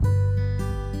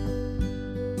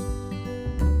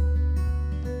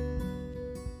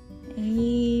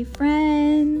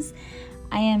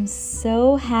I'm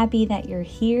so happy that you're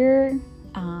here.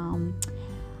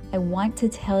 I want to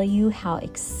tell you how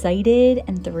excited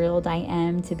and thrilled I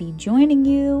am to be joining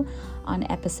you on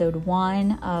episode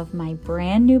 1 of my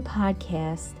brand new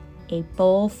podcast, A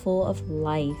Bowl Full of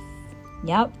Life.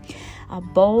 Yep, a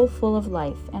bowl full of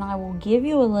life. And I will give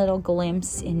you a little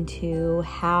glimpse into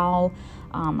how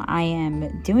I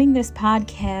am doing this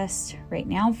podcast right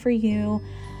now for you.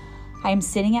 I'm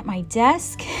sitting at my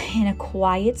desk in a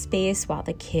quiet space while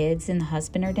the kids and the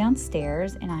husband are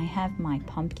downstairs, and I have my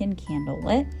pumpkin candle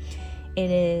lit.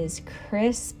 It is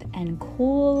crisp and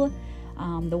cool.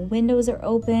 The windows are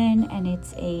open, and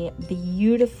it's a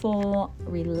beautiful,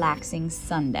 relaxing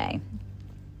Sunday.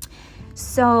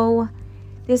 So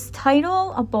this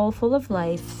title, A Bowl Full of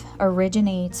Life,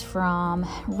 originates from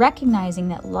recognizing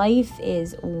that life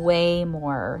is way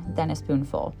more than a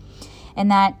spoonful, and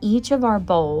that each of our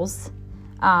bowls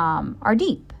are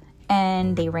deep,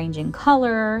 and they range in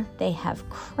color, they have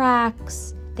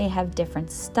cracks, they have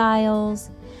different styles.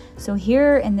 So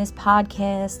here in this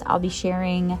podcast, I'll be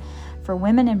sharing for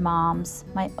women and moms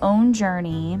my own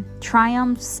journey,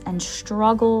 triumphs and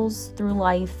struggles through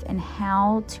life, and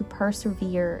how to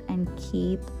persevere and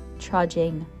keep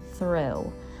trudging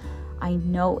through. I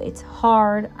know it's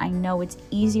hard. I know it's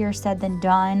easier said than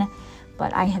done,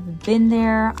 but I have been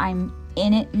there. I'm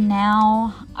in it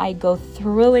now. I go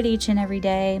through it each and every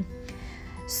day.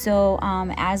 So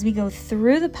as we go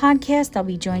through the podcast, I'll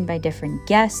be joined by different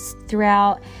guests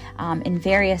throughout in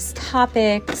various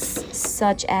topics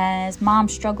such as mom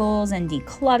struggles and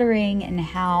decluttering, and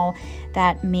how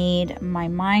that made my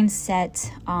mindset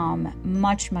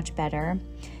much, much better.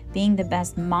 Being the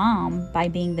best mom by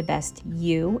being the best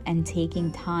you and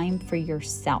taking time for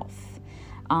yourself.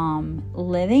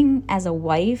 Living as a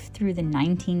wife through the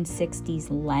 1960s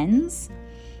lens,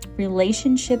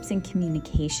 relationships and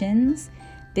communications,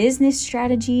 business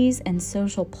strategies and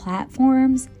social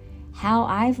platforms, how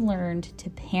I've learned to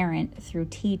parent through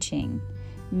teaching,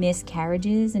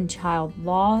 miscarriages and child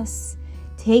loss,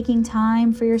 taking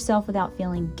time for yourself without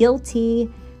feeling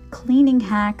guilty, cleaning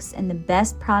hacks and the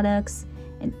best products,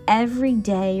 and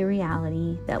everyday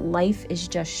reality that life is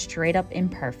just straight up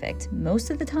imperfect most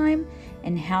of the time,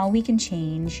 and how we can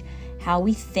change how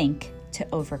we think to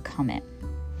overcome it.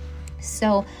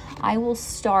 So I will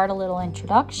start a little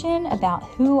introduction about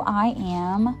who I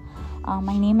am.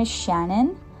 My name is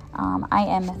Shannon. I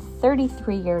am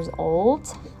 33 years old.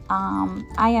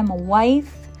 I am a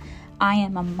wife. I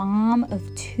am a mom of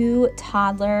 2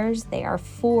 toddlers. They are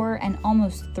 4 and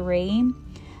almost 3.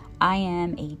 I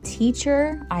am a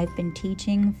teacher. I've been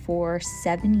teaching for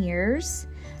 7 years.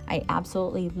 I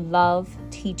absolutely love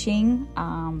teaching.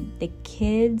 The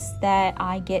kids that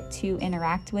I get to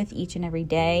interact with each and every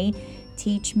day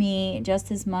teach me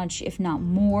just as much, if not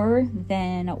more,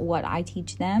 than what I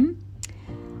teach them.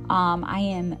 I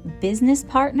am business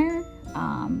partner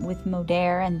with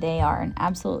Modere, and they are an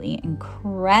absolutely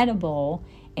incredible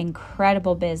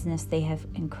business. They have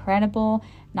incredible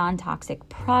non-toxic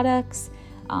products.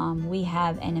 We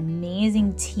have an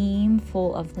amazing team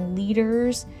full of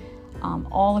leaders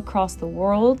all across the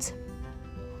world.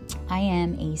 I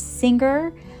am a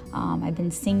singer. I've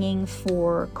been singing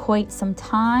for quite some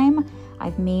time.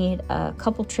 I've made a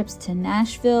couple trips to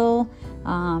Nashville,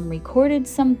 recorded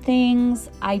some things.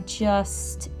 I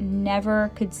just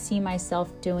never could see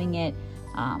myself doing it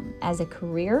as a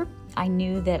career. I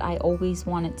knew that I always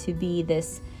wanted to be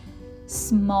this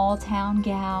small town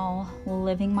gal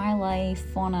living my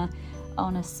life on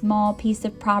a small piece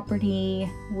of property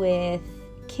with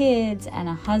kids and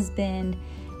a husband.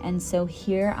 And so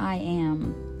here I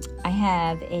am. I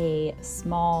have a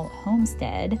small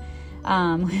homestead.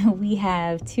 We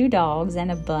have 2 dogs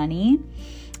and a bunny,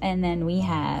 and then we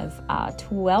have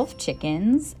 12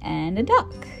 chickens and a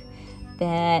duck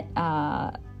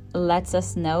that lets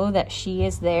us know that she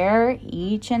is there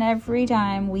each and every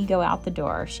time we go out the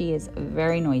door. She is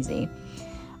very noisy.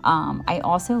 I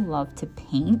also love to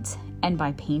paint, and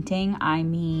by painting, I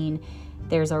mean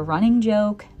there's a running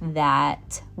joke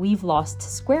that we've lost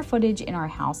square footage in our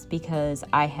house because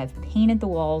I have painted the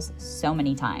walls so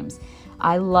many times.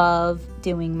 I love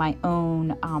doing my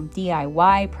own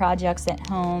DIY projects at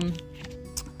home.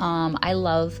 I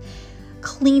love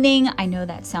cleaning. I know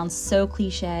that sounds so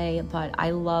cliche, but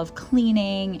I love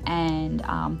cleaning, and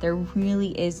there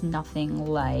really is nothing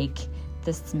like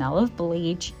the smell of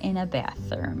bleach in a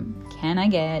bathroom. Can I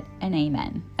get an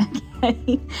amen?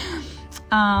 Okay.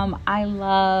 I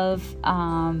love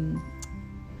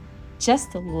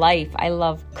just life. I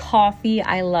love coffee.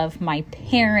 I love my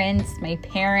parents. My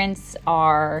parents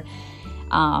are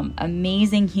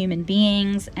amazing human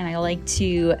beings, and I like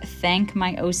to thank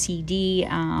my OCD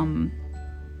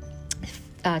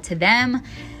to them.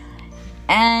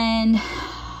 And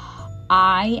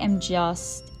I am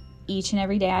just, each and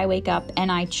every day I wake up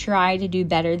and I try to do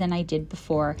better than I did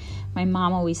before. My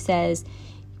mom always says,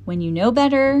 when you know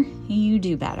better, you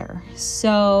do better.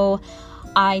 So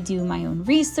I do my own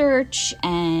research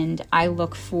and I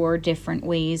look for different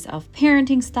ways of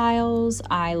parenting styles.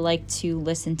 I like to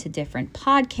listen to different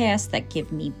podcasts that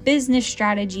give me business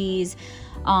strategies.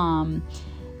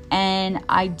 And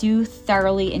I do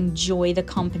thoroughly enjoy the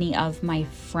company of my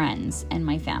friends and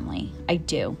my family. I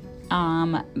do.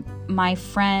 My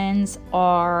friends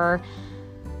are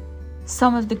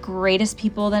some of the greatest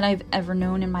people that I've ever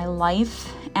known in my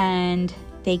life, and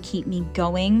they keep me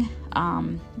going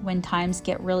when times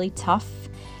get really tough.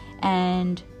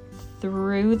 And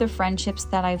through the friendships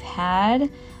that I've had,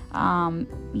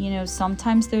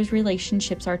 sometimes those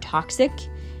relationships are toxic,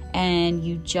 and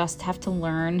you just have to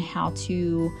learn how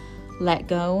to let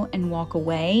go and walk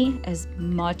away. As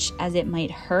much as it might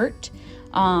hurt,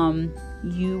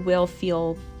 you will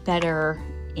feel better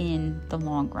in the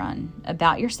long run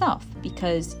about yourself,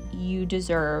 because you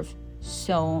deserve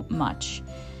so much.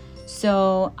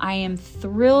 So I am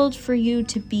thrilled for you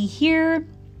to be here,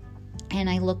 and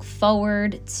I look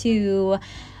forward to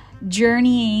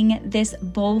journeying this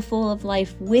bowlful of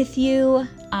life with you.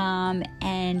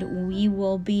 And we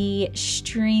will be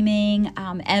streaming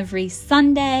every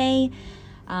Sunday.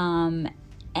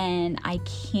 And I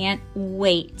can't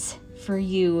wait for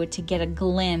you to get a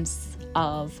glimpse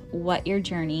of what your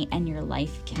journey and your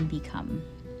life can become.